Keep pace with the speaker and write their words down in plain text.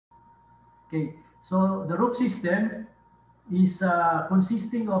Okay, so the roof system is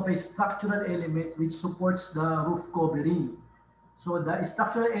consisting of a structural element which supports the roof covering. So the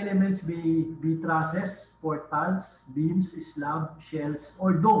structural elements be trusses, portals, beams, slab, shells,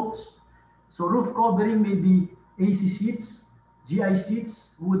 or domes. So roof covering may be AC sheets, GI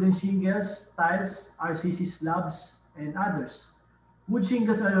sheets, wooden shingles, tiles, RCC slabs, and others. Wood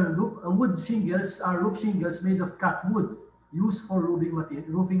shingles are roof shingles made of cut wood used for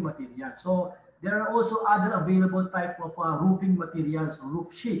roofing material. So there are also other available type of roofing materials or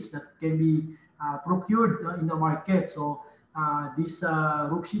roof sheets that can be procured in the market. So these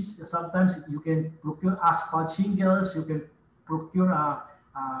roof sheets, sometimes you can procure asphalt shingles, you can procure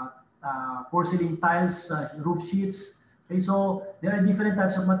porcelain tiles, roof sheets. Okay, so there are different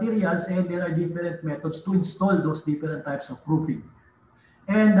types of materials and there are different methods to install those different types of roofing.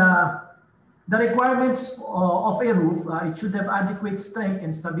 And the requirements of a roof, it should have adequate strength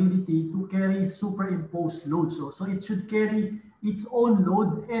and stability to carry superimposed load. So it should carry its own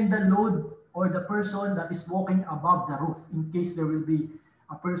load and the load or the person that is walking above the roof. In case there will be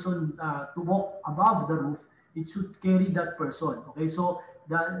a person to walk above the roof, it should carry that person. Okay, so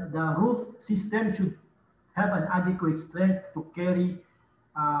the roof system should have an adequate strength to carry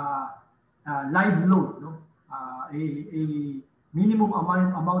live load, no? A minimum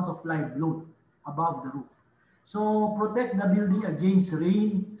amount of live load above the roof. So protect the building against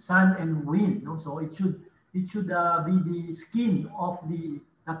rain, sun, and wind. No? So it should be the skin of the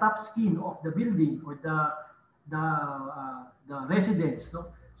top skin of the building or the residence. No?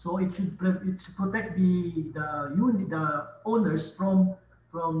 So it should protect the owners from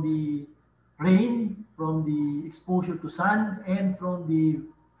the rain, from the exposure to sun, and from the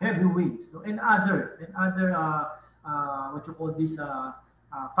heavy winds, no? and other what you call these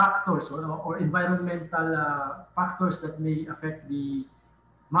factors or environmental factors that may affect the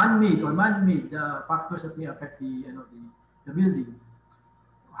man-made factors that may affect the building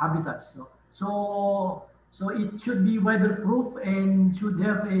habitats. No? So it should be weatherproof and should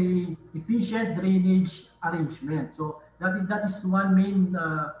have a efficient drainage arrangement. So that is one main.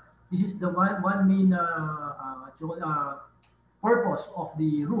 This is the one main purpose of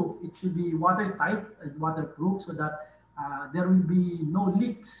the roof. It should be watertight and waterproof so that there will be no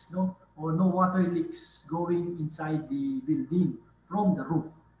leaks, or no water leaks going inside the building from the roof.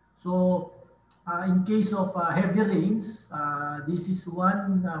 So in case of heavy rains, this is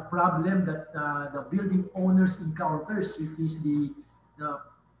one problem that the building owners encounters, which is the,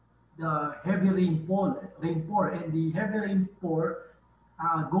 the heavy rainpour, and the heavy rainpour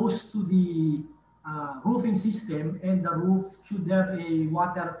goes to the roofing system, and the roof should have a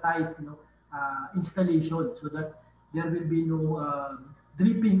watertight installation so that there will be no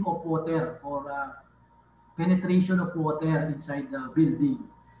dripping of water or penetration of water inside the building.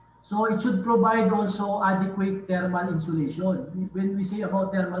 So it should provide also adequate thermal insulation. When we say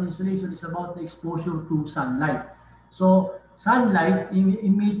about thermal insulation, it's about the exposure to sunlight. So sunlight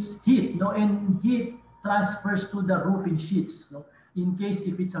emits heat, and heat transfers to the roofing sheets. In case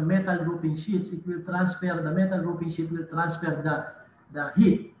if it's a metal roofing sheets, the metal roofing sheet will transfer the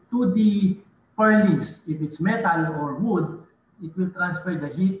heat to the purlins. If it's metal or wood, it will transfer the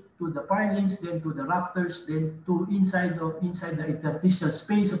heat to the purlins, then to the rafters, then to inside the interstitial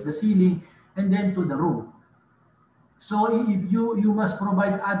space of the ceiling, and then to the room. So if you must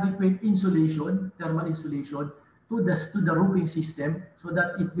provide adequate insulation, thermal insulation, to the roofing system so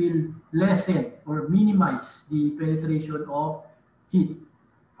that it will lessen or minimize the penetration of heat.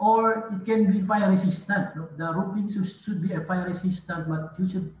 Or it can be fire resistant. The roofing should be a fire resistant, but you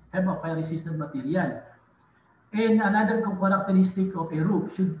should have a fire resistant material. And another characteristic of a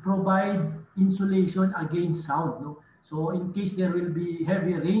roof should provide insulation against sound. So in case there will be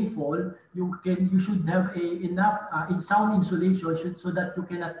heavy rainfall, you should have enough sound insulation so that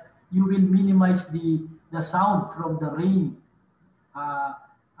you will minimize the sound from the rain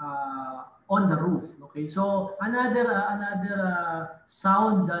on the roof. Okay, so another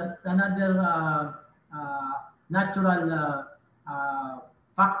sound another natural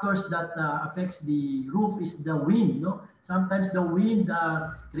factors that affects the roof is the wind. Sometimes the wind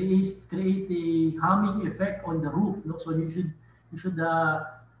create a humming effect on the roof. So you should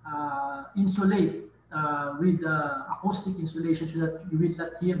insulate with acoustic insulation so that you will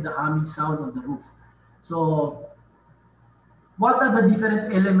not hear the humming sound on the roof. So what are the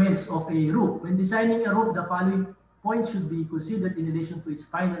different elements of a roof? When designing a roof, the following points should be considered in relation to its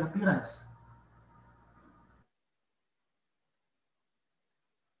final appearance.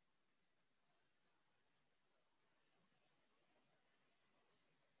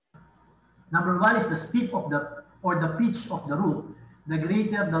 Number one is the steep of the pitch of the roof. the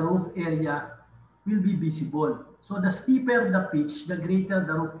greater the roof area will be visible. So the steeper the pitch, the greater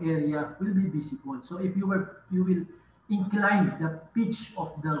the roof area will be visible. So if you will incline the pitch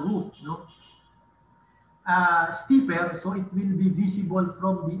of the roof, no, steeper, so it will be visible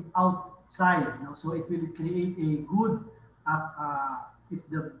from the outside. No? So it will create a good, if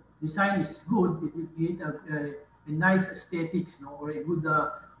the design is good, it will create a nice aesthetics, no? Or a good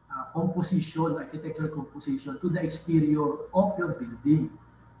composition, architectural composition to the exterior of your building.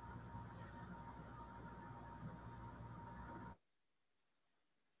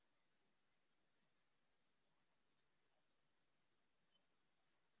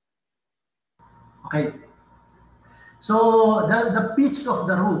 Okay. So the pitch of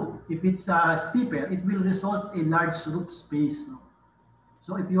the roof, if it's steeper, it will result in large roof space. No?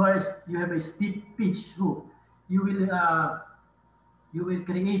 So if you have a steep pitch roof, you will uh, you will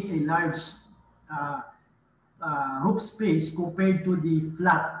create a large uh, roof space compared to the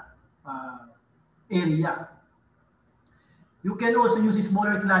flat uh, area. You can also use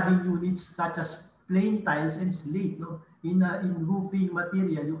smaller cladding units such as plain tiles and slate. No? In roofing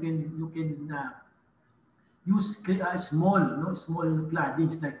material, you can use small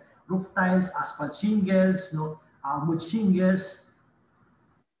claddings like roof tiles, asphalt shingles, no, wood shingles.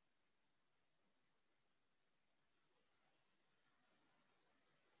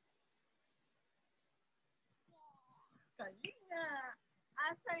 Kalinga.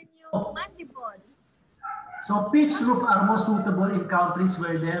 Asan yung mandible? So pitch roof are most suitable in countries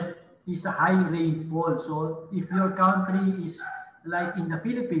where there is a high rainfall. So if your country is like in the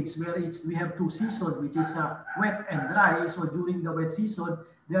Philippines, where we have two seasons, which is wet and dry. So during the wet season,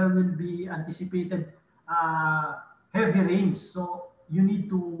 there will be anticipated uh, heavy rains. So you need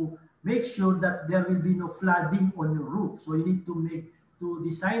to make sure that there will be no flooding on your roof. So you need to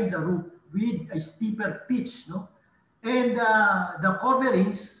design the roof with a steeper pitch, no? And the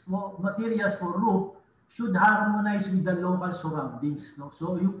coverings, materials for roof should harmonize with the local surroundings. No?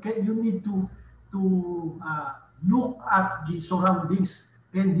 So you need to look at the surroundings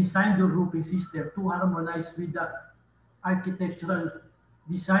and design the roofing system to harmonize with the architectural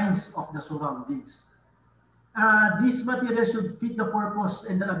designs of the surroundings. These materials should fit the purpose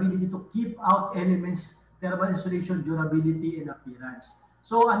and the ability to keep out elements, thermal insulation, durability, and appearance.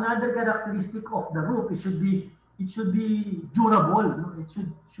 So another characteristic of the roof, it should be durable. No? It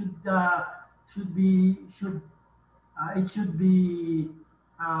should be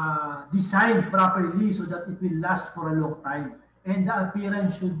designed properly so that it will last for a long time, and the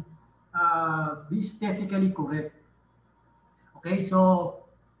appearance should be aesthetically correct. Okay, so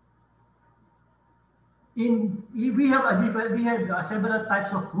we have several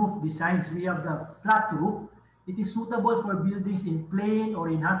types of roof designs. We have the flat roof. It is suitable for buildings in plain or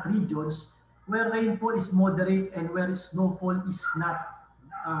in hot regions where rainfall is moderate and where snowfall is not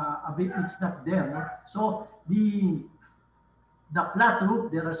it's not there. No? So the flat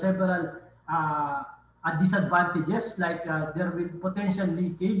roof, there are several uh, disadvantages, like there will potential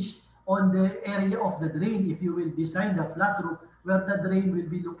leakage on the area of the drain if you will design the flat roof where the drain will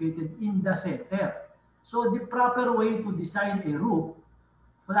be located in the center. So the proper way to design a roof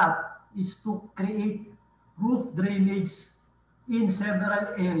flat is to create roof drainage in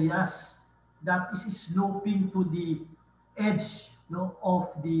several areas that is sloping to the edge, no, of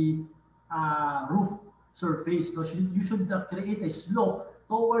the roof surface. So you should create a slope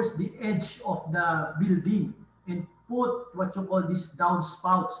towards the edge of the building and put what you call these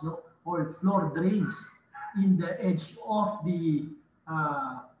downspouts, no, or floor drains in the edge of the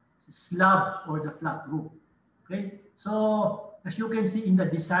uh, slab or the flat roof. Okay, so as you can see in the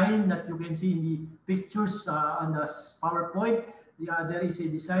design that you can see in the pictures on the PowerPoint, there is a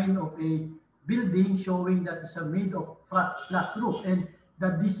design of a building showing that it's made of flat roof, and the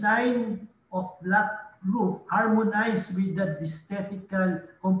design of flat roof harmonized with the aesthetical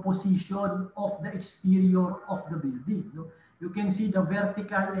composition of the exterior of the building. No? You can see the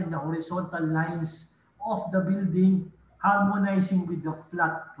vertical and the horizontal lines of the building harmonizing with the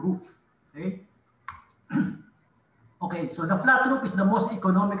flat roof. Okay. Okay, so the flat roof is the most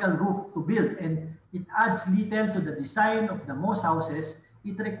economical roof to build, and it adds little to the design of the most houses.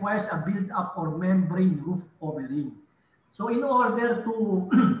 It requires a build-up or membrane roof covering. So in order to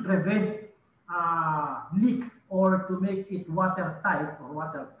prevent leak or to make it watertight or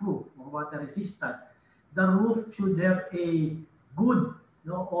waterproof or water resistant, the roof should have a good,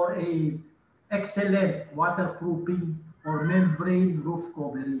 or a excellent waterproofing or membrane roof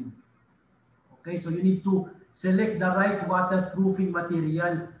covering. Okay, so you need to select the right waterproofing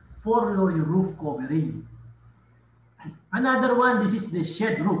material for your roof covering. Another one, this is the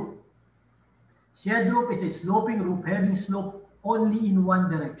shed roof. Shed roof is a sloping roof having slope only in one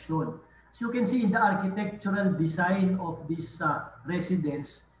direction. So you can see in the architectural design of this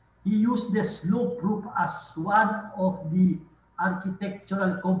residence, he used the slope roof as one of the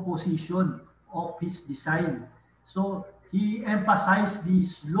architectural composition of his design. So he emphasized the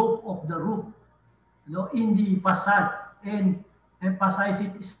slope of the roof, in the facade, and emphasize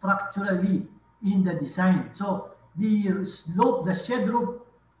it structurally in the design. So the slope, the shed roof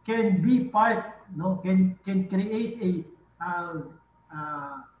can be part, can create uh,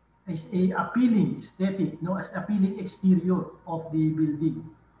 uh, a appealing aesthetic, as appealing exterior of the building.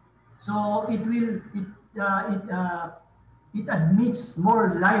 So it admits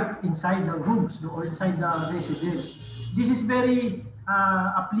more light inside the rooms, or inside the residence. This is very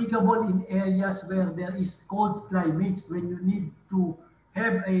applicable in areas where there is cold climates, when you need to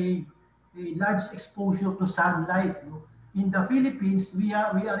have a large exposure to sunlight. In the Philippines, we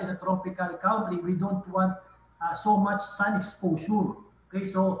are in a tropical country. We don't want so much sun exposure. Okay,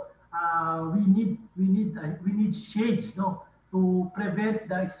 so we need shades, to prevent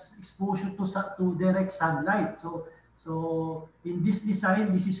the exposure to direct sunlight. So in this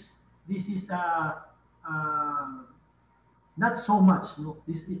design, this is uh, not so much.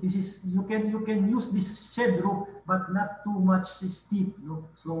 This is, you can use this shed roof, but not too much steep.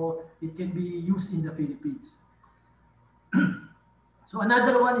 So it can be used in the Philippines. So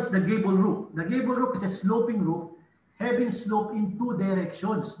another one is the gable roof. The gable roof is a sloping roof having slope in two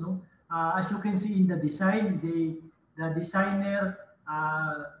directions. As you can see in the design, the designer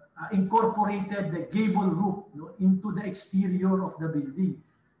incorporated the gable roof, into the exterior of the building.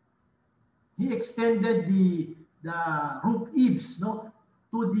 He extended the roof eaves, to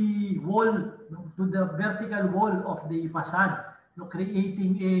the wall, to the vertical wall of the facade,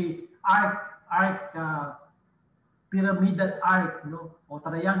 creating a arc pyramidal arc, or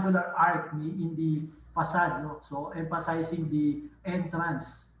triangular arc in the facade, so emphasizing the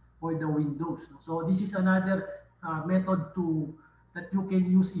entrance for the windows. So this is another method that you can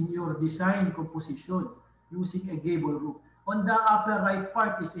use in your design composition, using a gable roof. On the upper right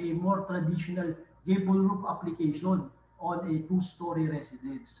part is a more traditional gable roof application on a two-story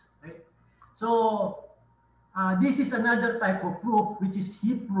residence. Right? So this is another type of roof, which is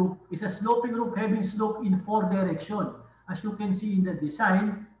hip roof. It's a sloping roof having slope in four directions. As you can see in the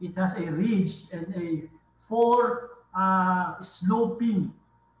design, it has a ridge and a four sloping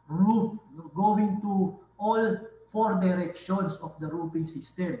roof, going to all four directions of the roofing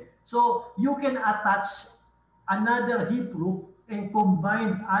system. So you can attach another hip roof and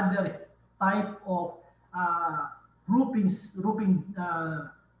combine other type of uh, roofing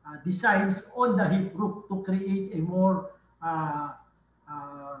designs on the hip roof to create a more uh,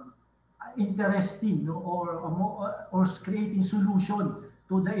 uh, interesting, or creating solution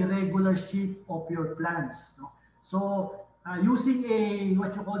to the irregular shape of your plans. So using a,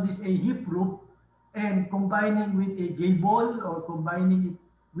 what you call this, a hip roof, and combining with a gable, or combining it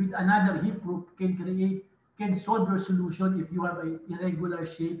with another hip roof, can solve your solution if you have a irregular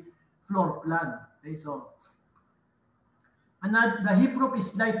shape floor plan. Okay, so the hip roof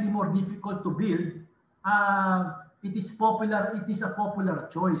is slightly more difficult to build. It is popular. It is a popular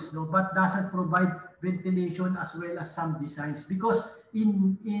choice, but doesn't provide ventilation as well as some designs. Because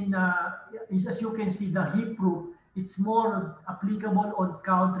as you can see, the hip roof, it's more applicable on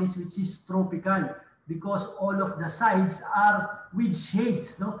countries which is tropical, because all of the sides are with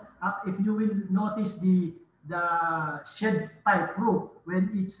shades. If you will notice the shed type roof,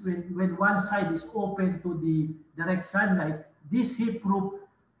 when one side is open to the direct sunlight, this hip roof,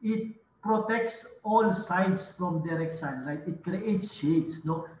 it protects all sides from direct sunlight. It creates shades,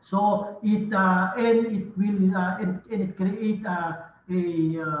 So it will and it create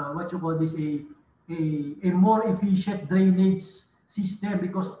what you call this, a more efficient drainage system,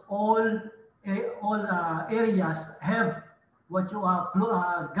 because all areas have what you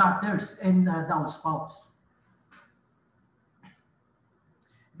are gutters and downspouts.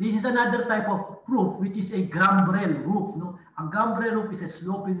 This is another type of roof, which is a gambrel roof. A gambrel roof is a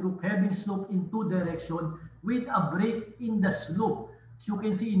sloping roof having slope in two directions with a break in the slope. As you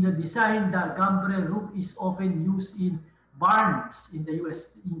can see in the design, the gambrel roof is often used in barns in the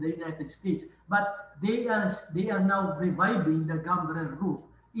United States, but they are now reviving the gambrel roof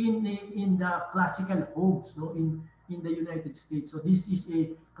in the classical homes, in the United States. So this is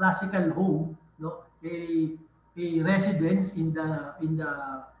a classical home, a residence in the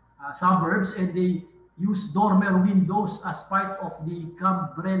suburbs, and they use dormer windows as part of the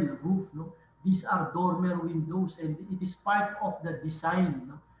gambrel roof. These are dormer windows, and it is part of the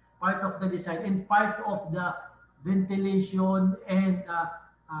design, and part of the ventilation and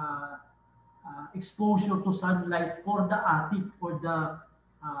exposure to sunlight for the attic or the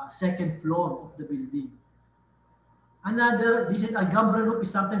second floor of the building. Another, this is a gambrel roof is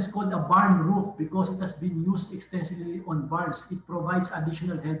sometimes called a barn roof because it has been used extensively on barns. It provides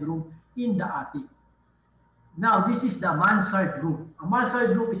additional headroom in the attic. Now, this is the mansard roof. A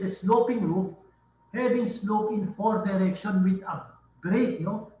mansard roof is a sloping roof having slope in four direction with a break,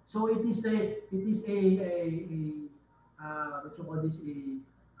 no? So what you call this,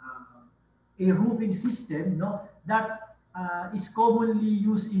 a roofing system, no, that is commonly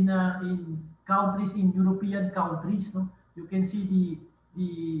used in countries, in European countries, no. You can see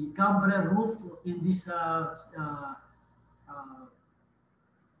the gambrel roof in this uh,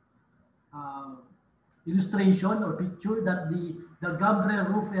 uh, illustration or picture, that the gambrel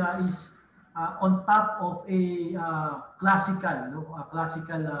roof is on top of a classical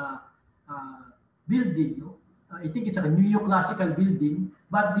building. No? I think it's a neoclassical building,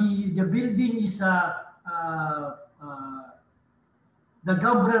 but the building is the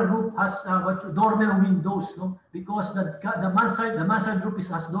gambrel roof has dormer windows, no? Because the mansard roof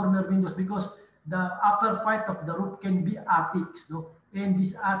has dormer windows because the upper part of the roof can be attics, no? And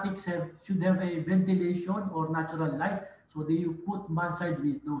these attics should have a ventilation or natural light, so they put mansard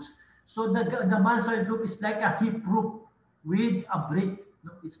windows. So the mansard roof is like a hip roof with a break,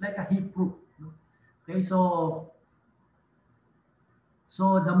 no? It's like a hip roof, no? Okay, so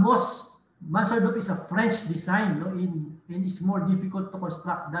the most mansard roof is a French design, no, and is more difficult to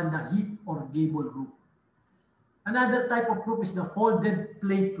construct than the hip or gable roof. Another type of roof is the folded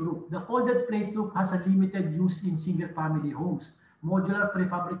plate roof. The folded plate roof has a limited use in single-family homes. Modular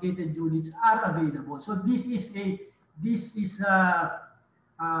prefabricated units are available. So this is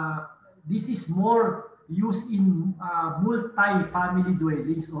more used in multi-family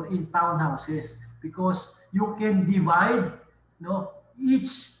dwellings or in townhouses because you can divide, no,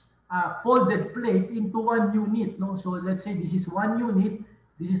 each folded plate into one unit. No, so let's say this is one unit,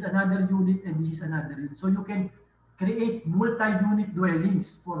 this is another unit, and this is another unit. So you can create multi-unit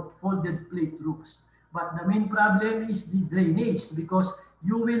dwellings for folded plate roofs. But the main problem is the drainage because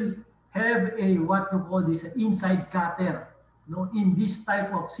you will have a what you call this inside gutter, no, in this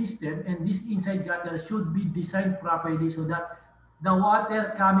type of system, and this inside gutter should be designed properly so that the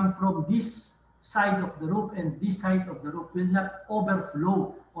water coming from this side of the roof and this side of the roof will not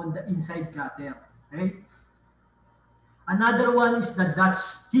overflow on the inside gutter. Okay? Another one is the Dutch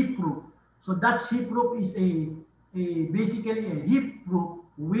hip roof. So Dutch hip roof is basically a hip roof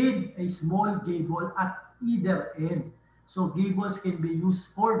with a small gable at either end. So gables can be used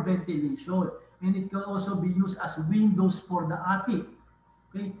for ventilation, and it can also be used as windows for the attic.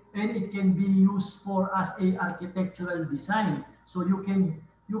 Okay, and it can be used for as a architectural design. So you can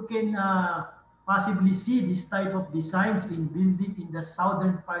possibly see this type of designs in building in the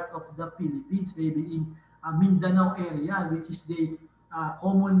southern part of the Philippines, maybe in Mindanao area, which is the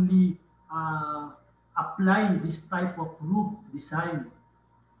commonly apply this type of roof design.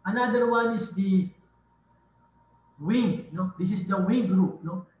 Another one is the wing. No, this is the wing roof.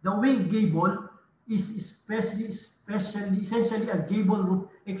 No, the wing gable is essentially a gable roof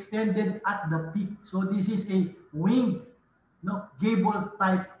extended at the peak. So this is a wing, no, gable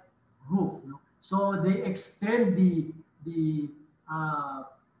type roof. No? So they extend uh,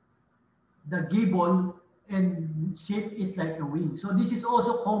 the gable and shape it like a wing. So this is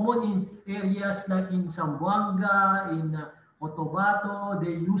also common in areas like in Zamboanga, in Cotabato.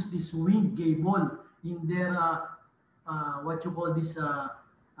 They use this wing gable in their what you call this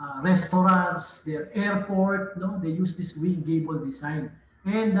restaurants, their airport. No, they use this wing gable design.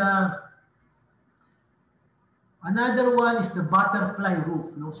 And another one is the butterfly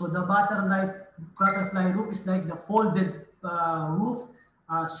roof. No, so the butterfly roof is like the folded roof,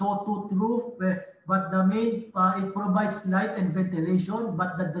 sawtooth roof, but the main it provides light and ventilation,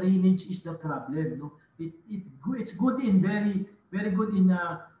 but the drainage is the problem. No, it's good in very good in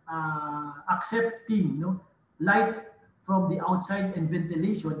accepting, no, light from the outside and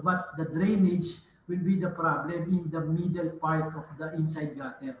ventilation, but the drainage will be the problem in the middle part of the inside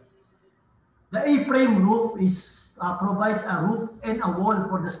gutter. The A-frame roof provides a roof and a wall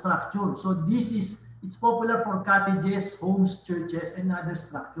for the structure. So it's popular for cottages, homes, churches, and other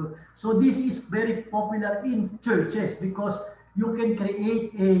structure. So this is very popular in churches because you can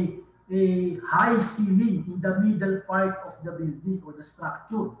create a high ceiling in the middle part of the building or the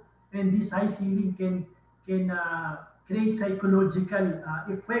structure, and this high ceiling can create psychological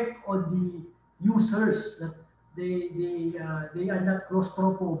effect on the users that they are not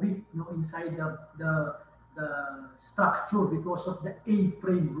claustrophobic, you know, inside the structure because of the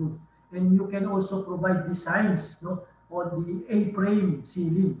A-frame roof. And you can also provide designs, no, on the A-frame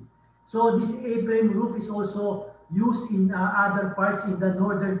ceiling. So this A-frame roof is also used in other parts in the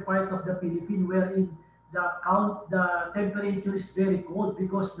northern part of the Philippines, wherein the temperature is very cold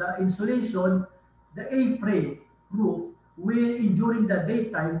because the insulation, the A-frame roof will during the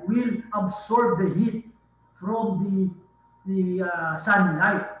daytime will absorb the heat from the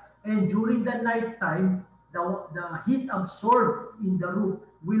sunlight, and during the night time the heat absorbed in the roof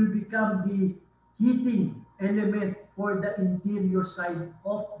will become the heating element for the interior side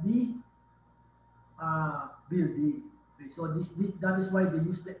of the building. Okay, so that is why they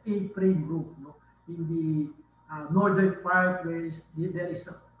use the A-frame roof, no? In the northern part where there is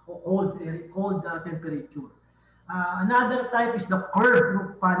a cold temperature. Another type is the curved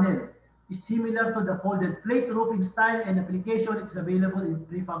roof panel. It's similar to the folded plate roof in style and application. It's available in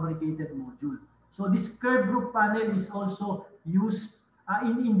prefabricated module. So this curved roof panel is also used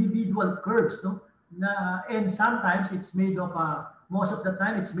in individual curves, no? And sometimes it's made of most of the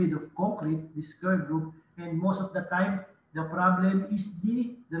time it's made of concrete, this curved roof, and most of the time the problem is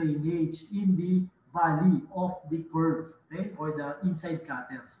the drainage in the valley of the curve, okay, or the inside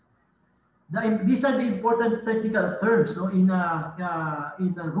cutters. These are the important technical terms, no, in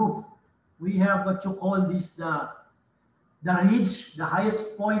a roof. We have what you call this the ridge, the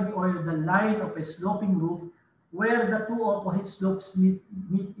highest point or the line of a sloping roof where the two opposite slopes meet,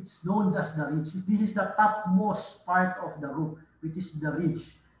 it's known as the ridge. This is the topmost part of the roof, which is the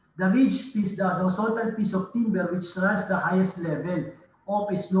ridge. The ridge piece, the horizontal piece of timber which runs the highest level of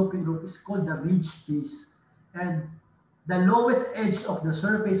a sloping roof is called the ridge piece. And the lowest edge of the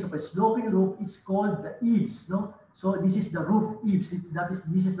surface of a sloping roof is called the eaves, no? So this is the roof eaves.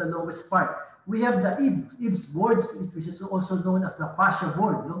 This is the lowest part. We have the eaves boards, which is also known as the fascia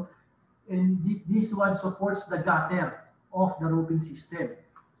board, no? And this one supports the gutter of the roofing system.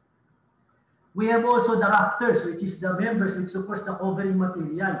 We have also the rafters, which is the members which supports the covering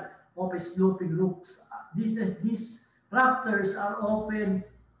material of a sloping roofs. These rafters are often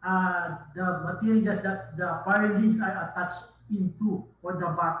the materials that the purlins are attached into, or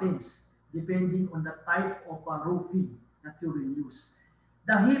the battens, depending on the type of roofing that you will use.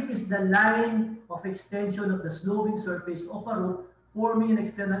 The hip is the line of extension of the sloping surface of a roof forming an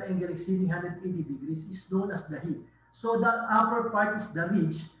external angle exceeding 180 degrees is known as the hip. So the upper part is the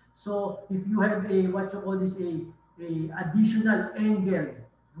ridge. So if you have a what you call this a additional angle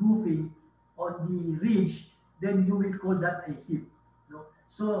roofing on the ridge, then you will call that a hip. No?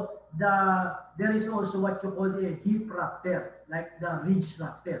 So there is also what you call a hip rafter, like the ridge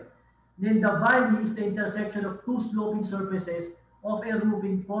rafter. Then the valley is the intersection of two sloping surfaces of a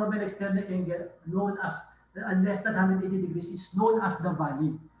roofing form an external angle known as less than 180 degrees is known as the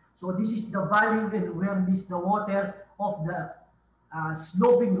valley. So this is the valley where the water of the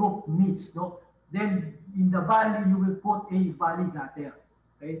sloping roof meets. No? Then in the valley you will put a valley gutter,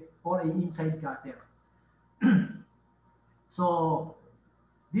 okay, or a inside gutter. So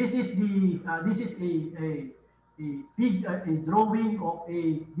this is a drawing of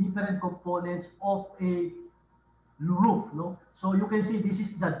a different components of a roof. No, so you can see this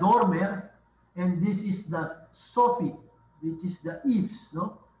is the dormer, and this is the soffit, which is the eaves.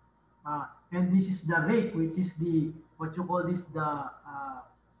 No, and this is the rake, which is the what you call this the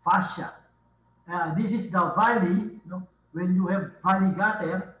fascia. This is the valley. No, when you have valley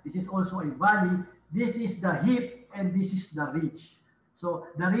gutter, this is also a valley. This is the hip, and this is the ridge. So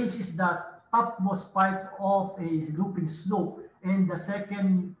the ridge is the topmost part of a looping slope, and the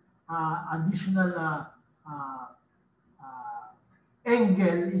second additional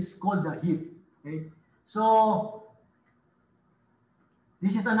angle is called the hip. Okay, so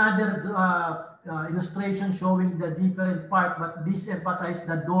this is another illustration showing the different part, but this emphasizes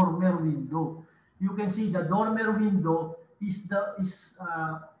the dormer window. You can see the dormer window is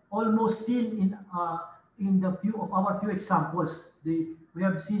almost seen in the few of our few examples. We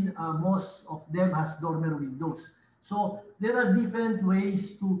have seen most of them has dormer windows. So there are different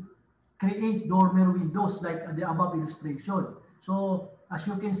ways to create dormer windows like the above illustration. So as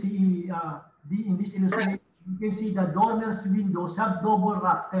you can see in this illustration, you can see the dormer's windows have double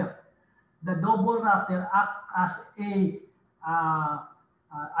rafter. The double rafter act as a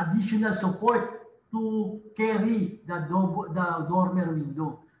additional support to carry the dormer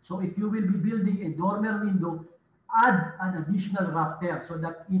window. So if you will be building a dormer window, add an additional rafter so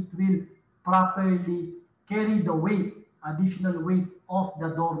that it will properly carry the weight, additional weight of the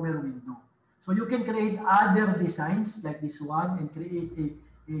dormer window. So you can create other designs like this one and create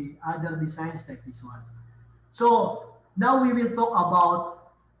other designs like this one. So now we will talk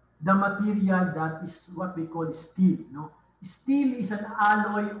about the material that is what we call steel. No? Steel is an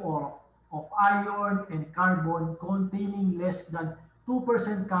alloy of iron and carbon containing less than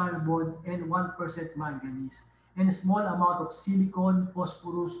 2% carbon, and 1% manganese, and a small amount of silicon,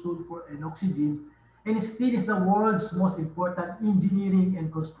 phosphorus, sulfur, and oxygen. And steel is the world's most important engineering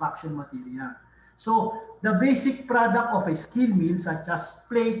and construction material. So the basic product of a steel mill, such as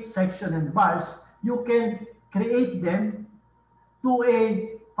plates, section, and bars, you can create them to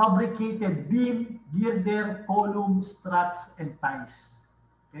a fabricated beam, girder, column, struts, and ties.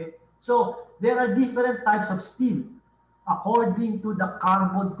 Okay? So there are different types of steel according to the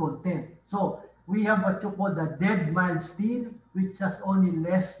carbon content. So we have what you call the dead mild steel, which has only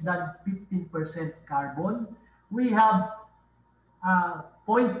less than 15% carbon. We have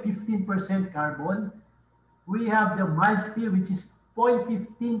 0.15% carbon. We have the mild steel, which is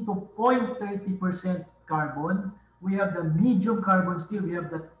 0.15 to 0.30% carbon. We have the medium carbon steel. We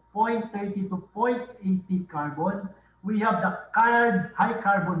have the 0.30 to 0.80 carbon. We have the high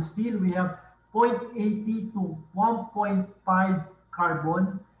carbon steel. We have 0.80 to 1.5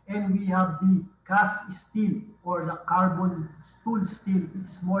 carbon. And we have the cast steel or the carbon tool steel, which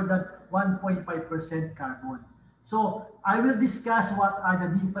is more than 1.5% carbon. So I will discuss what are the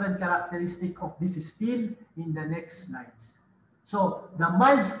different characteristics of this steel in the next slides. So the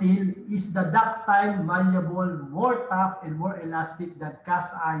mild steel is the ductile, malleable, more tough, and more elastic than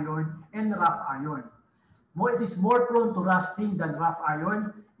cast iron and rough iron. It is more prone to rusting than rough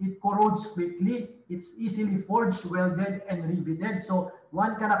iron. It corrodes quickly. It's easily forged, welded, and riveted. So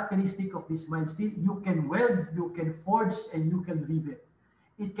one characteristic of this mild steel, you can weld, you can forge, and you can rivet.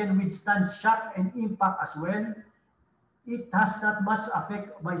 It can withstand shock and impact as well. It has not much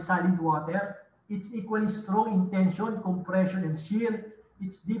effect by solid water. It's equally strong in tension, compression, and shear.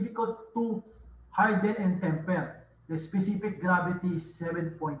 It's difficult to harden and temper. The specific gravity is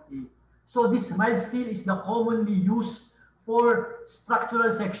 7.8. So this mild steel is the commonly used for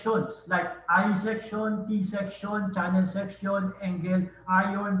structural sections like I section, T section, channel section, angle,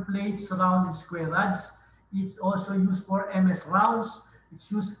 iron plates, round and square rods. It's also used for MS rounds. It's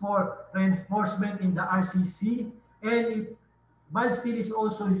used for reinforcement in the RCC. And mild steel is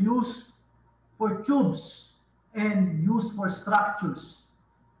also used for tubes and used for structures.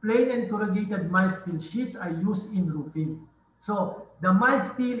 Plain and corrugated mild steel sheets are used in roofing. So the mild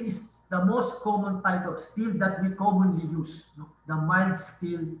steel is the most common type of steel that we commonly use. The mild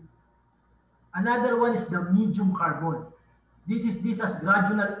steel. Another one is the medium carbon. This has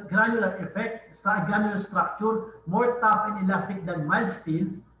granular effect, granular structure, more tough and elastic than mild steel,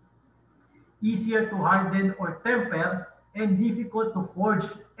 easier to harden or temper, and difficult to forge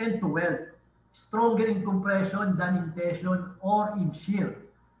and to weld. Stronger in compression than in tension or in shear.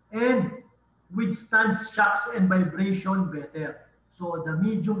 And withstands shocks and vibration better. So the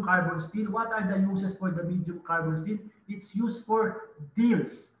medium carbon steel, what are the uses for the medium carbon steel? It's used for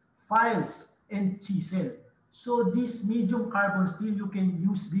deals, files, and chisel. So this medium carbon steel, you can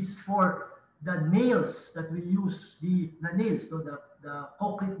use this for the nails that we use, the nails, so the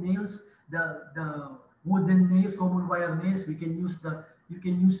concrete nails, the wooden nails, common wire nails. You can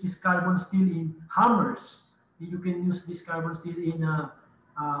use this carbon steel in hammers. You can use this carbon steel in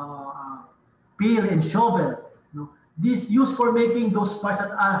pail and shovel. This used for making those parts that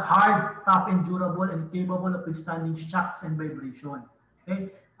are hard, tough, and durable and capable of withstanding shocks and vibration.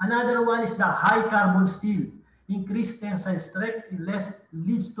 Okay. Another one is the high carbon steel. Increased tensile strength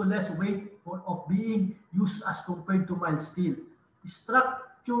leads to less weight of being used as compared to mild steel.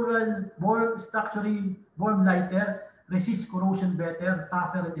 Structurally born lighter, resists corrosion better,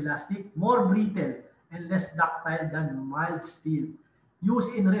 tougher and elastic, more brittle and less ductile than mild steel.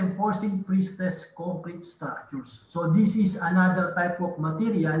 Used in reinforcing pre-stressed concrete structures. So this is another type of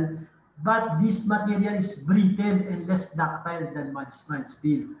material, but this material is brittle and less ductile than mild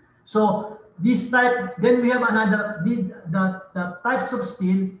steel. So this type, then we have another, the types of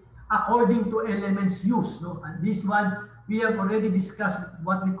steel according to elements used. No? And this one, we have already discussed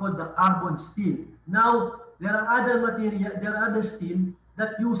what we call the carbon steel. Now, there are other steel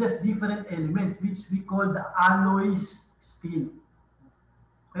that uses different elements, which we call the alloy steel.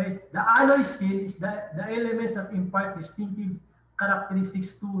 Okay? The alloy steel is the elements that impart distinctive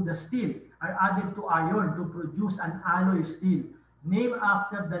characteristics to the steel are added to iron to produce an alloy steel, named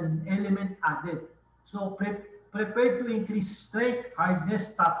after the element added. So prepared to increase strength,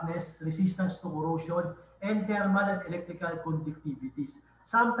 hardness, toughness, resistance to corrosion, and thermal and electrical conductivities.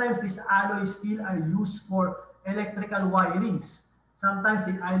 Sometimes these alloy steel are used for electrical wirings. Sometimes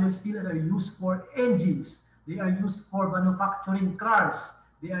the alloy steel are used for engines. They are used for manufacturing cars.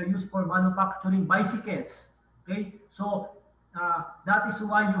 They are used for manufacturing bicycles. Okay, so that is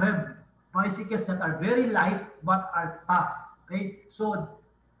why you have bicycles that are very light but are tough. Okay, so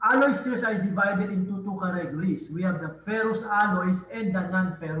alloy steels are divided into two categories. We have the ferrous alloys and the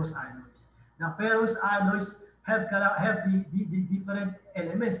non-ferrous alloys. The ferrous alloys have the different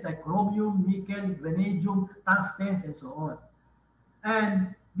elements like chromium, nickel, vanadium, tungstens, and so on.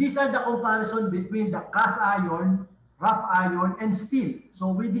 And these are the comparison between the cast iron, rough iron, and steel.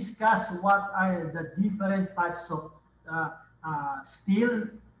 So we discuss what are the different types of steel,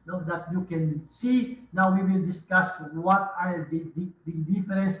 that you can see. Now we will discuss what are the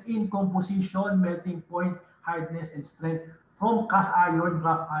difference in composition, melting point, hardness, and strength from cast iron,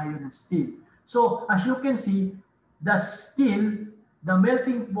 rough iron, and steel. So as you can see, the steel, the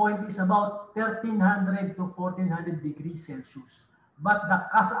melting point is about 1300 to 1400 degrees Celsius. But the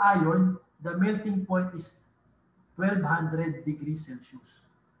cast iron, the melting point is 1200 degrees Celsius.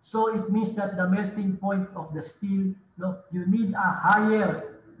 So it means that the melting point of the steel, you need a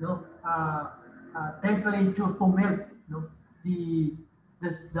higher temperature to melt the, the,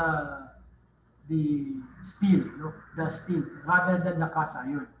 the steel, the steel rather than the cast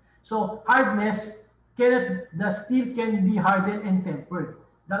iron. So hardness, the steel can be hardened and tempered.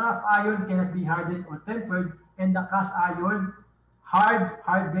 The rough iron cannot be hardened or tempered, and the cast iron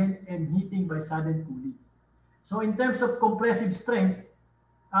hardened, and heating by sudden cooling. So in terms of compressive strength,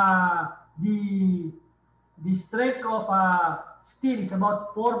 uh, the the strength of steel is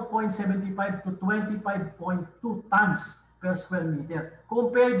about 4.75 to 25.2 tons per square meter,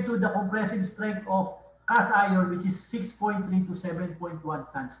 compared to the compressive strength of cast iron, which is 6.3 to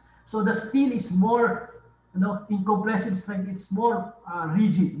 7.1 tons. So the steel is more, in compressive strength, it's more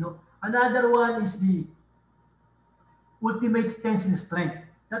rigid. Another one is the ultimate tensile strength.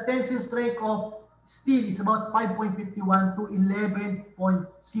 The tensile strength of steel is about 5.51 to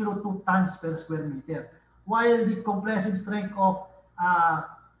 11.02 tons per square meter, while the compressive strength of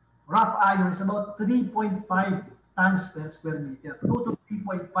rough iron is about 3.5 tons per square meter, 2 to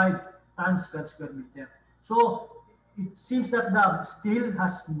 3.5 tons per square meter. So it seems that the steel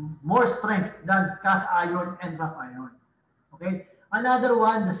has more strength than cast iron and rough iron. Okay. Another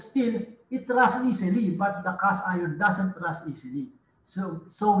one, the steel, it rusts easily, but the cast iron doesn't rust easily.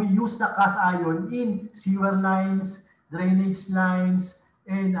 So we use the cast iron in sewer lines, drainage lines,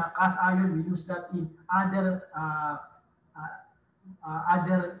 and cast iron, we use that in other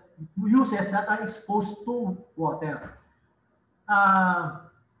uses that are exposed to water.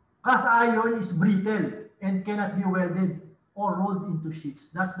 Cast iron is brittle and cannot be welded or rolled into sheets.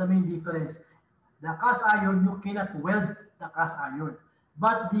 That's the main difference. The cast iron, you cannot weld the cast iron.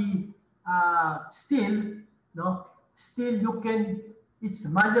 But the steel, steel you can, it's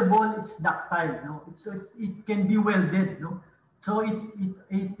malleable, it's ductile, it can be welded, so it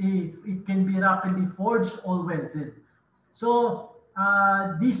can be rapidly forged or welded. So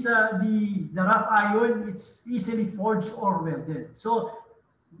the rough iron, it's easily forged or welded. So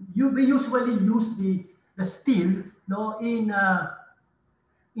we usually use the steel,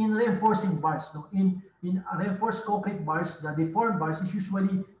 in reinforcing bars. In reinforced concrete bars, the deformed bars is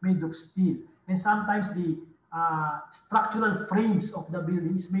usually made of steel, and sometimes the structural frames of the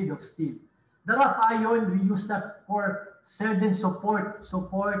building is made of steel. The rough iron, we use that for certain support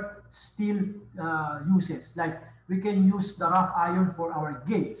steel uses. Like we can use the rough iron for our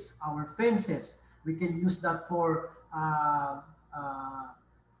gates, our fences. We can use that for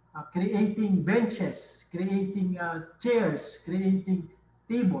creating benches, creating chairs, creating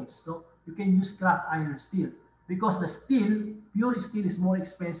tables. So you can use craft iron steel because the steel, pure steel, is more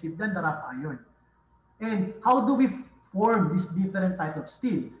expensive than the rough iron. And how do we form this different type of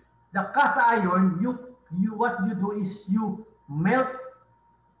steel? The cast iron, what you do is you melt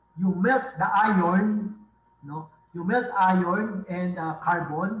the iron, you melt iron and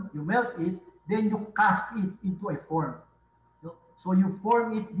carbon, you melt it, then you cast it into a form. So you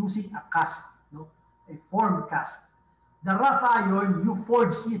form it using a cast, a form cast. The rough iron, you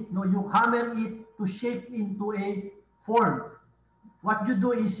forge it, you hammer it to shape into a form. What you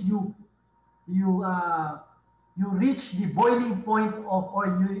do is you reach the boiling point of, or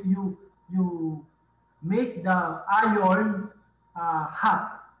you make the iron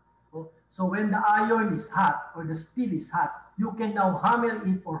hot. So when the iron is hot or the steel is hot, you can now hammer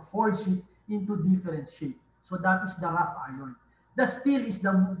it or forge it into different shape. So that is the rough iron. The steel is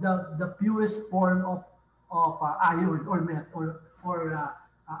the purest form of iron or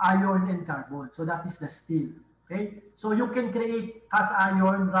iron and carbon. So that is the steel. Okay, so you can create cast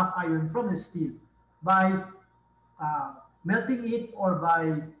iron, rough iron from the steel by melting it or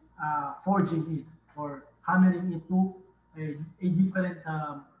by forging it or hammering it to a different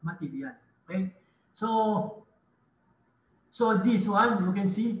material. Okay, so this one you can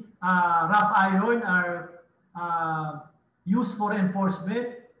see rough iron are used for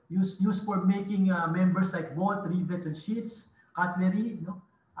enforcement, used for making members like bolt, rivets, and sheets, cutlery.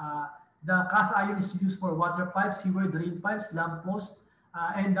 The cast iron is used for water pipes, sewer drain pipes, lamp posts,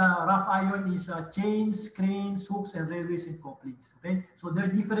 and the rough iron is chains, cranes, hooks, and railways and couplings. Okay, so there are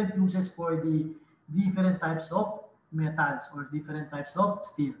different uses for the different types of metals or different types of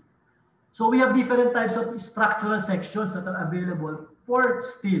steel. So we have different types of structural sections that are available for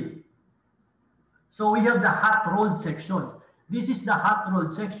steel. So we have the hot rolled section. This is the hot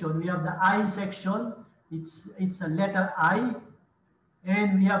rolled section. We have the I section. It's a letter I.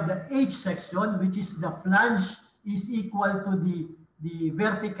 And we have the H section, which is the flange is equal to the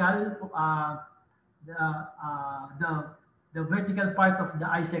vertical the vertical part of the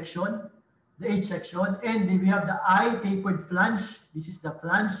I section, the H section, and then we have the I tapered flange. This is the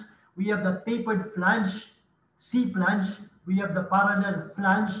flange. We have the tapered flange, C flange. We have the parallel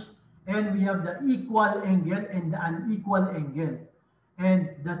flange, and we have the equal angle and the unequal angle, and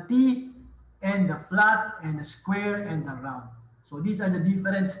the T and the flat and the square and the round. So these are the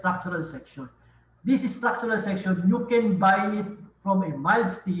different structural section. This is structural section. You can buy it from a mild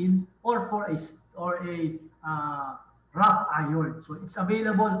steel or for a rough iron. So it's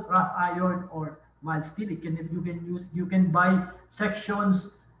available rough iron or mild steel. You can buy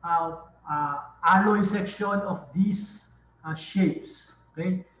sections, alloy section of these shapes.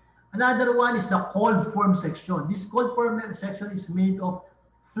 Okay. Another one is the cold form section. This cold form section is made of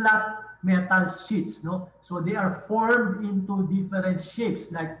flat metal sheets. So they are formed into different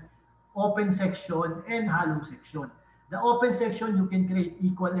shapes like open section and hollow section. The open section, you can create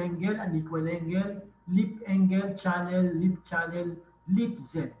equal angle, unequal angle, lip angle, channel, lip channel, lip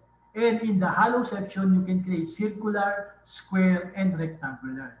Z. And in the hollow section, you can create circular, square, and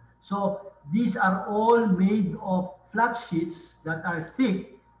rectangular. So these are all made of flat sheets that are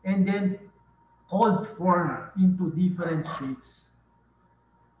thick and then cold formed into different shapes.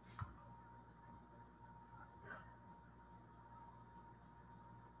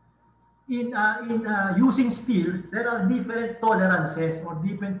 In using steel, there are different tolerances or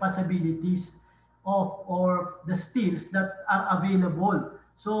different possibilities of the steels that are available.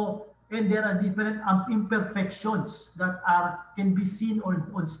 So, and there are different imperfections that can be seen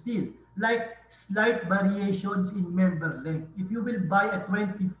on steel, like slight variations in member length. If you will buy a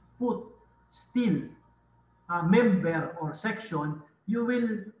 20-foot steel member or section, you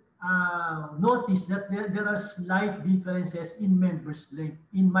will notice that there are slight differences in members length,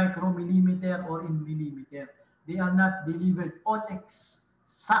 in micromillimeter or in millimeter. They are not delivered on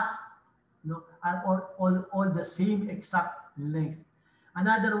exact, or all the same exact length.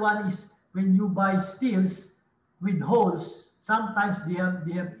 Another one is when you buy steels with holes, sometimes they have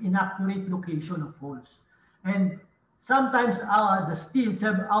inaccurate location of holes. And sometimes the steels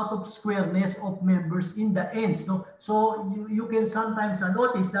have out of squareness of members in the ends. So you can sometimes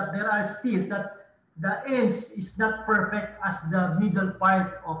notice that there are steels that the ends is not perfect as the middle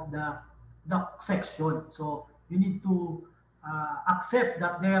part of the section. So you need to accept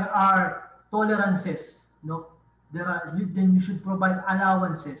that there are tolerances. Then you should provide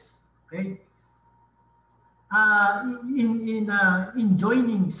allowances. Okay. In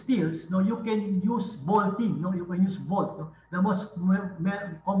joining steels, you can use bolting. You can use bolt. The most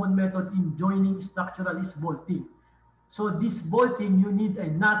common method in joining structural is bolting. So this bolting, you need a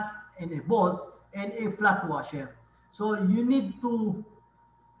nut and a bolt and a flat washer. So you need to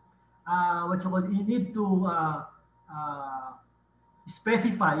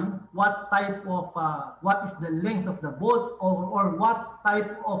specify what type of what is the length of the bolt, or what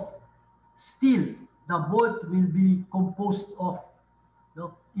type of steel the bolt will be composed of,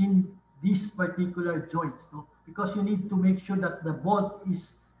 in these particular joints, because you need to make sure that the bolt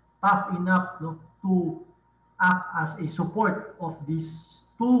is tough enough, to act as a support of these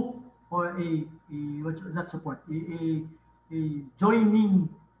two, or not support, a joining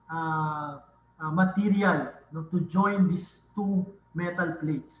material, to join these two metal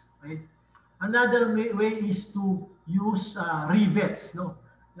plates. Right? Another way is to use rivets.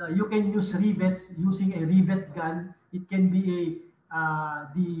 You can use rivets using a rivet gun. It can be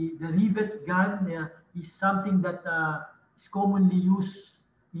the rivet gun is something that is commonly used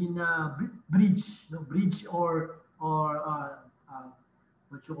in bridge or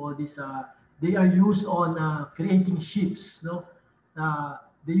what you call this. They are used on creating ships.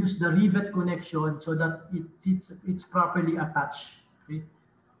 They use the rivet connection so that it's properly attached. Okay?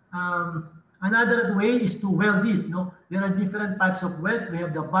 Another way is to weld it. There are different types of weld. We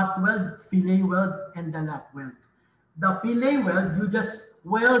have the butt weld, fillet weld, and the lap weld. The fillet weld, you just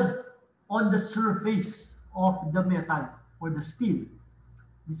weld on the surface of the metal or the steel.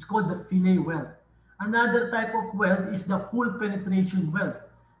 It's called the fillet weld. Another type of weld is the full penetration weld.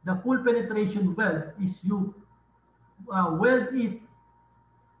 The full penetration weld is you weld it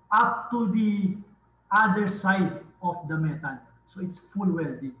up to the other side of the metal. So it's full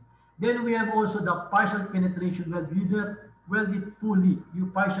welding. Then we have also the partial penetration weld. You do not weld it fully. You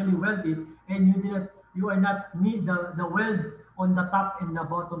partially weld it, and you are not meet the weld on the top and the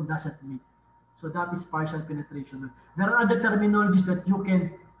bottom doesn't meet. So that is partial penetration weld. There are other terminologies that you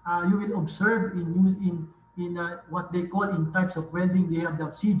will observe in what they call in types of welding. They have the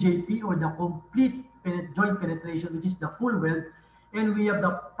CJP, or the complete joint penetration, which is the full weld, and we have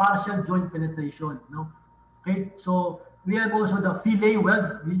the partial joint penetration. No, okay. So we have also the fillet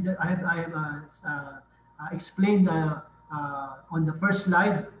weld. I have explained on the first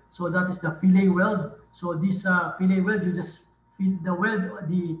slide. So that is the fillet weld. So this fillet weld, you just fill the weld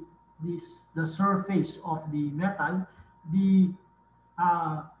the surface of the metal. The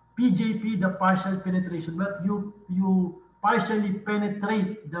PJP, the partial penetration weld, you partially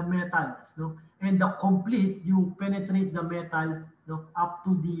penetrate the metals, no? And the complete, you penetrate the metal, no, up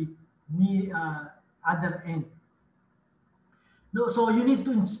to the other end. No, so you need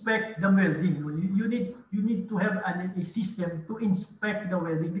to inspect the welding. You need to have a system to inspect the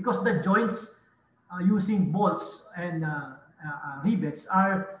welding, because the joints using bolts and rivets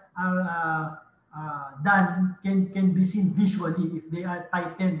are done can be seen visually if they are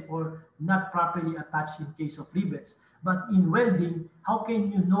tightened or not properly attached in case of rivets. But in welding, how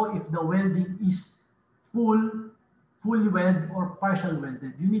can you know if the welding is fully welded or partial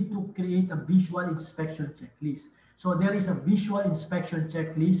welded? You need to create a visual inspection checklist. So there is a visual inspection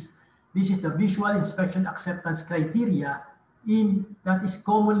checklist. This is the visual inspection acceptance criteria that is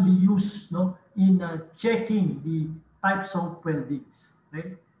commonly used, no, in checking the types of weldings.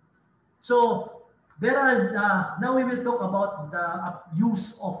 Right? So there are now we will talk about the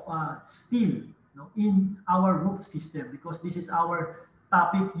use of steel, no, in our roof system, because this is our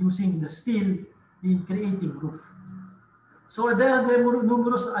topic, using the steel in creating roof. So there are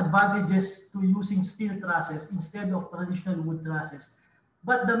numerous advantages to using steel trusses instead of traditional wood trusses.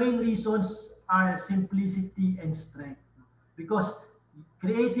 But the main reasons are simplicity and strength. Because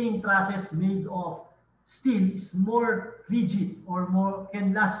creating trusses made of steel is more rigid, or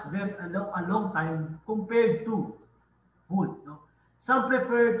can last a long time compared to wood. No? Some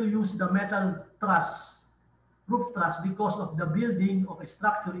prefer to use the metal roof truss, because of the building of a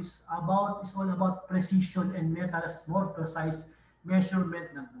structure is all about precision, and metal has more precise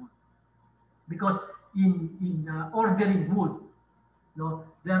measurement than wood. Because in ordering wood, no,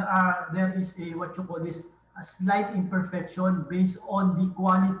 there is a what you call this, a slight imperfection based on the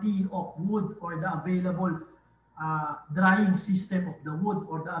quality of wood, or the available drying system of the wood,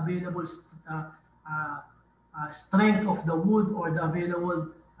 or the available strength of the wood, or the available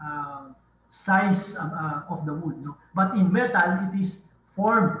size of the wood. No? But in metal, it is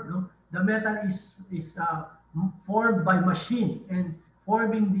formed. No? The metal is formed by machine, and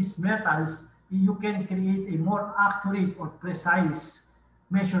forming these metals, you can create a more accurate or precise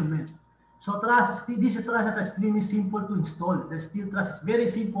measurement. So these trusses are extremely simple to install. The steel truss is very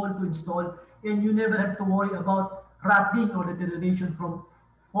simple to install, and you never have to worry about rotting or deterioration from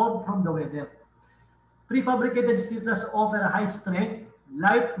the weather. Prefabricated steel trusses offer a high strength,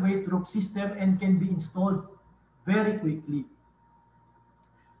 lightweight roof system, and can be installed very quickly.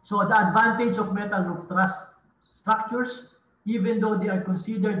 So the advantage of metal roof truss structures, even though they are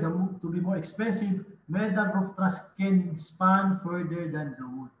considered to be more expensive, metal roof truss can span further than the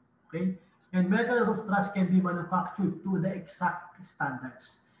wood. Okay? And metal roof truss can be manufactured to the exact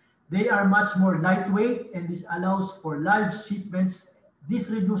standards. They are much more lightweight, and this allows for large shipments. This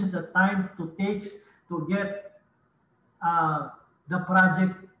reduces the time it takes to get the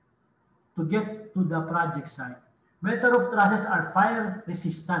project to the project site. Metal roof trusses are fire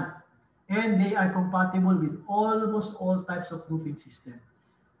resistant, and they are compatible with almost all types of roofing system.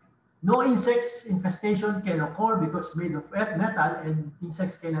 No insects infestation can occur because it's made of metal, and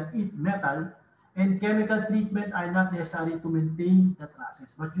insects cannot eat metal, and chemical treatment are not necessary to maintain the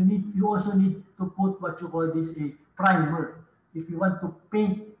trusses. But you also need to put what you call this a primer if you want to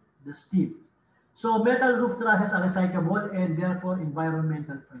paint the steel. So metal roof trusses are recyclable and therefore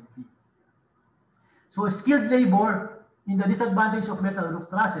environmental friendly. So skilled labor, in the disadvantage of metal roof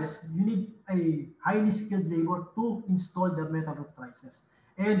trusses, you need a highly skilled labor to install the metal roof trusses.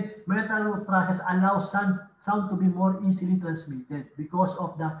 And metal roof trusses allow sound to be more easily transmitted because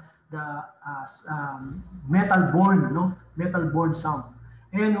of the metal-borne sound.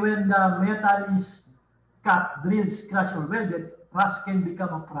 And when the metal is cut, drilled, scratched, or welded, rust can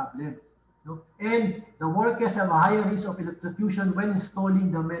become a problem. No? And the workers have a higher risk of electrocution when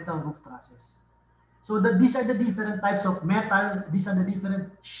installing the metal roof trusses. So these are the different types of metal. These are the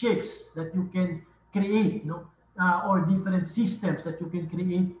different shapes that you can create, no, or different systems that you can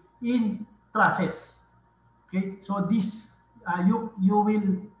create in trusses. Okay, so this you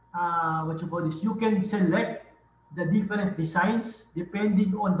will what you call this? You can select the different designs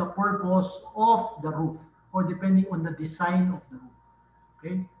depending on the purpose of the roof or depending on the design of the roof.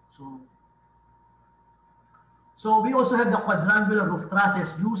 Okay, so we also have the quadrangular roof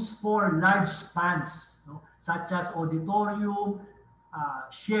trusses used for large spans, no, such as auditorium,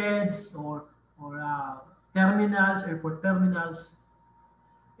 sheds, or terminals, airport terminals.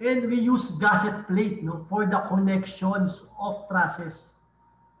 And we use gusset plate, no, for the connections of trusses.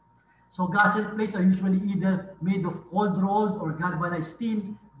 So gusset plates are usually either made of cold rolled or galvanized steel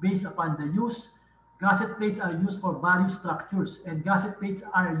based upon the use. Gusset plates are used for various structures, and gusset plates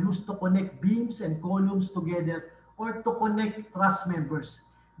are used to connect beams and columns together or to connect truss members.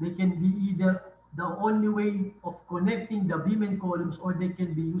 They can be either the only way of connecting the beam and columns, or they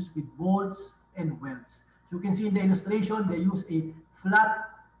can be used with bolts and welds. So you can see in the illustration, they use a flat,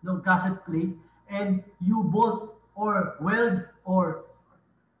 no, gusset plate, and you bolt or weld or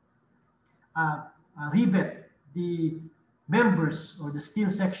uh, rivet the members or the steel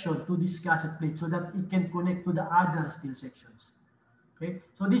section to this gusset plate so that it can connect to the other steel sections. Okay,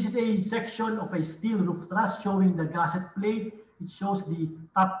 so this is a section of a steel roof truss showing the gusset plate. It shows the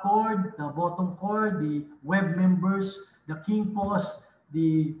top cord, the bottom cord, the web members, the king post,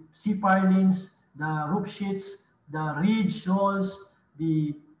 the C-purlins, the roof sheets, the ridge rolls,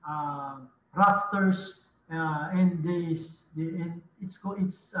 the rafters, and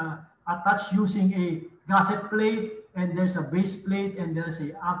it's attached using a gusset plate, and there's a base plate, and there's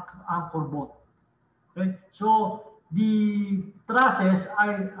a anchor bolt. Okay, so the trusses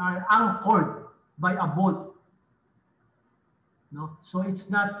are anchored by a bolt. No, so it's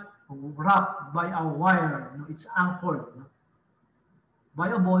not wrapped by a wire. No, it's anchored, no, by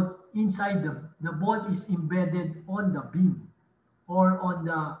a bolt. Inside the bolt is embedded on the beam or on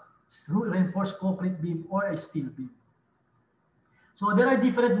the reinforced concrete beam or a steel beam. So there are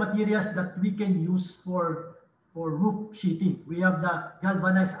different materials that we can use for roof sheeting. We have the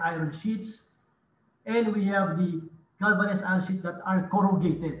galvanized iron sheets, and we have the galvanized iron sheet that are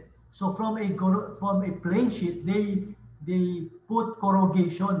corrugated. So from a plain sheet, they put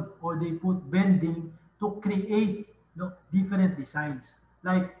corrugation or they put bending to create, no, different designs.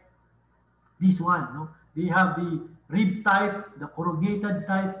 Like this one, no, they have the rib type, the corrugated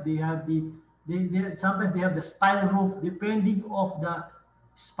type. They have they sometimes they have the style roof depending of the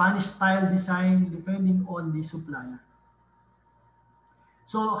Spanish style design depending on the supplier.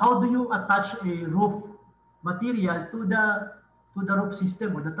 So how do you attach a roof material to the roof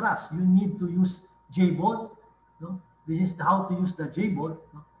system or the truss? You need to use J-bolt. No? This is how to use the J-bolt.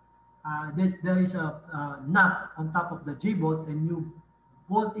 No? There is a nut on top of the J-bolt, and you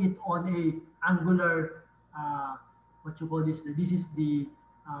bolt it on a angular, what you call this? This is the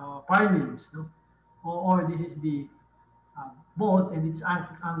purlins, no? Or this is the bolt, and it's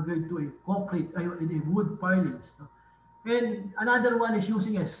anchored to a concrete, a wood purlins. No? And another one is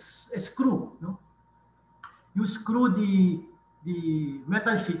using a screw. No? You screw the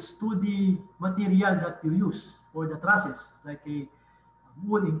metal sheets to the material that you use for the trusses, like a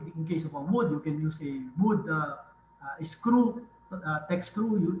wood. In case of a wood, you can use a wood a screw, tech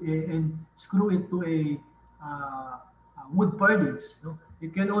screw, and screw it to a wood purlins. No? You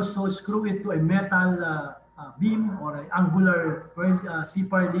can also screw it to a metal beam or an angular C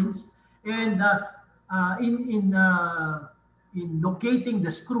purlins, and in locating the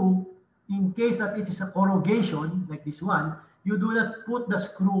screw, in case that it is a corrugation like this one, you do not put the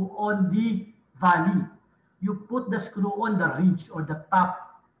screw on the valley. You put the screw on the ridge or the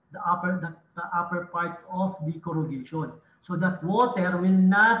top, the upper part of the corrugation, so that water will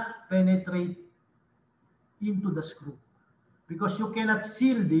not penetrate into the screw. Because you cannot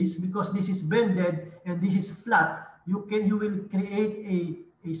seal this, because this is bended and this is flat. You will create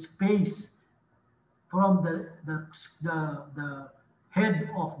a space from the head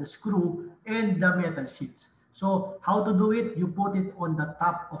of the screw and the metal sheets. So how to do it? You put it on the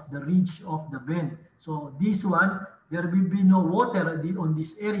top of the ridge of the bend. So this one, there will be no water on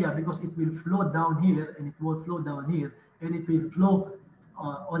this area because it will flow down here, and it will flow down here, and it will flow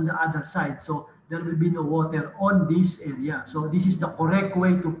on the other side. So there will be no water on this area. So this is the correct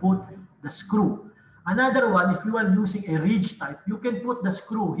way to put the screw. Another one, if you are using a ridge type, you can put the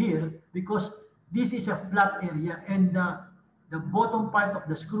screw here because this is a flat area, and the bottom part of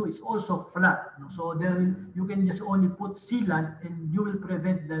the screw is also flat. So you can just only put sealant, and you will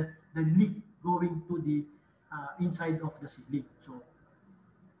prevent the leak going to the inside of the ceiling. So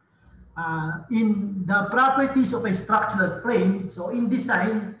In the properties of a structural frame, so in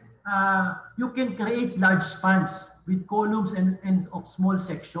design, you can create large spans with columns and of small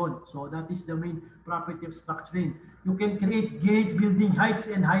section. So that is the main property of structuring. You can create great building heights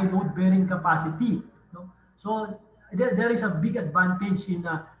and high load bearing capacity. No? So there is a big advantage in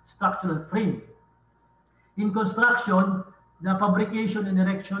a structural frame. In construction, the fabrication and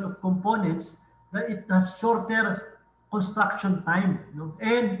erection of components, that it has shorter construction time,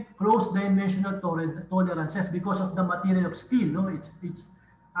 and close dimensional tolerances because of the material of steel.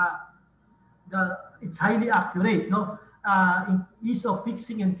 Uh, it's highly accurate. Ease of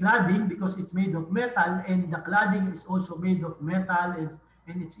fixing and cladding because it's made of metal, and the cladding is also made of metal,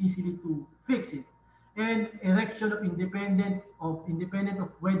 and it's easily to fix it. And erection of independent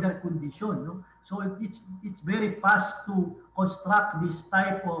of weather condition. So it's very fast to construct this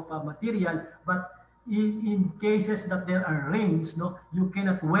type of material, but in cases that there are rains, you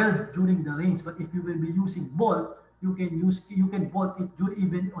cannot weld during the rains. But if you will be using bolt, you can bolt it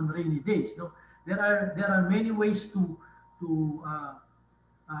even on rainy days. There are many ways to uh,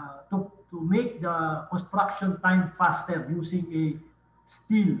 to make the construction time faster using a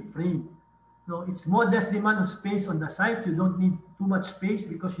steel frame. No, it's modest demand of space on the site. You don't need too much space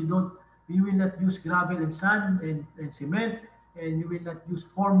because you will not use gravel and sand and cement, and you will not use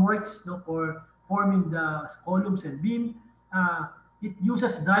formworks, for forming the columns and beam. It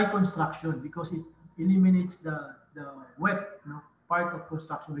uses dry construction because it eliminates the wet, part of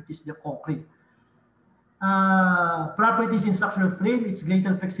construction, which is the concrete. Properties in structural frame, it's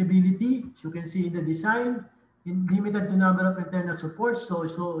greater flexibility, as you can see in the design, limited to number of internal supports. So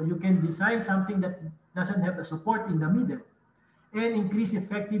you can design something that doesn't have a support in the middle, and increase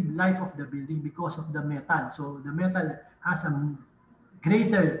effective life of the building because of the metal. So the metal has a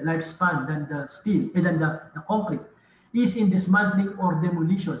greater lifespan than the steel, than the concrete. Is in dismantling or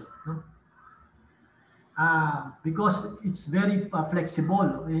demolition, because it's very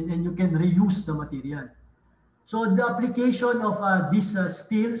flexible, and you can reuse the material. So the application of these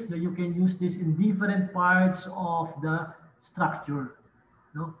steels, that you can use this in different parts of the structure.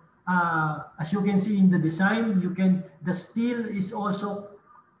 No? As you can see in the design, the steel is also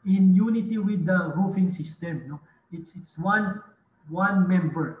in unity with the roofing system. It's one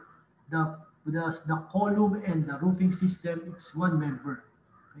member. The column and the roofing system, it's one member.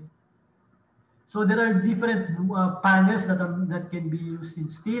 Okay? So there are different panels that can be used in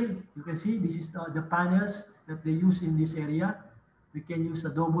steel. You can see this is the panels that they use in this area. We can use a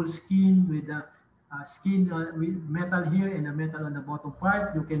double skin with a skin with metal here and a metal on the bottom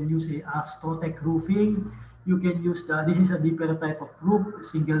part. You can use a Astrotech roofing. You can use this is a different type of roof,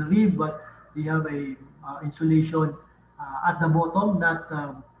 single rib, but they have a insulation at the bottom, not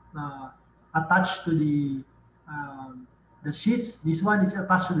attached to um, the sheets. This one is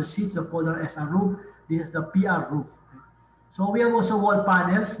attached to the sheets of color as a roof. This is the PR roof. So we have also wall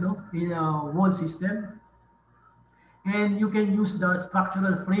panels, in a wall system. And you can use the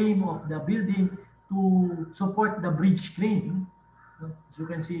structural frame of the building to support the bridge crane, as you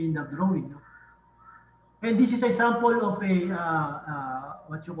can see in the drawing. And this is a sample of a,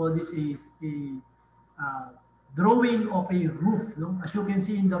 what you call this, a uh, drawing of a roof. As you can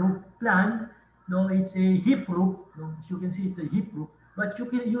see in the roof plan, it's a hip roof. As you can see, it's a hip roof. But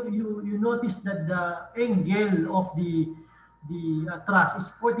you notice that the angle of the truss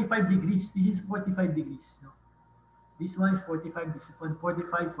is 45 degrees. This is 45 degrees. This one is 45, this one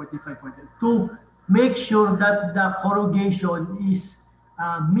 45, 45, 45. To make sure that the corrugation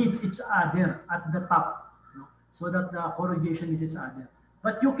meets each other at the top, so that the corrugation meets each other.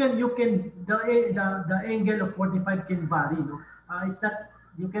 But the angle of 45 can vary. It's not,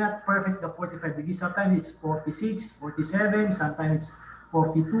 you cannot perfect the 45 degrees. Sometimes it's 46, 47, sometimes it's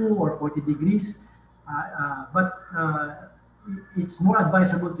 42 or 40 degrees. But it's more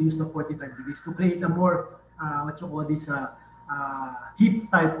advisable to use the 45 degrees to create a more what you call this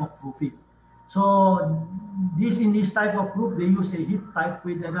hip type of roofing. So in this type of roof, they use a hip type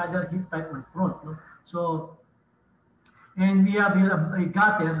with another hip type on front. So, and we have here a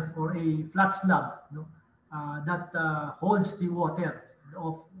gutter or a flat slab, that holds the water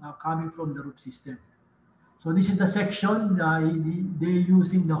of coming from the roof system. So this is the section. They're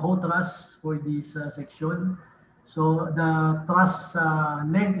using the whole truss for this section. So the truss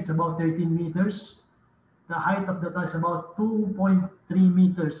length is about 13 meters. The height of the truss is about 2.3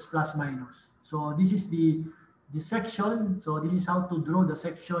 meters plus minus. So this is the section. So this is how to draw the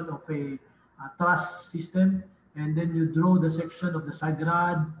section of a truss system. And then you draw the section of the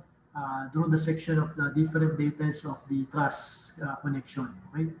sagrad, draw the section of the different details of the truss connection.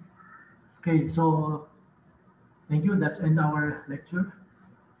 Right? Okay, so thank you. That's end our lecture.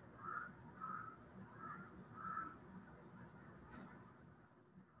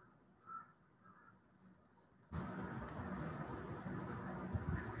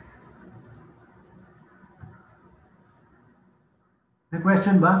 May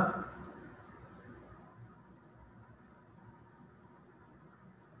question ba?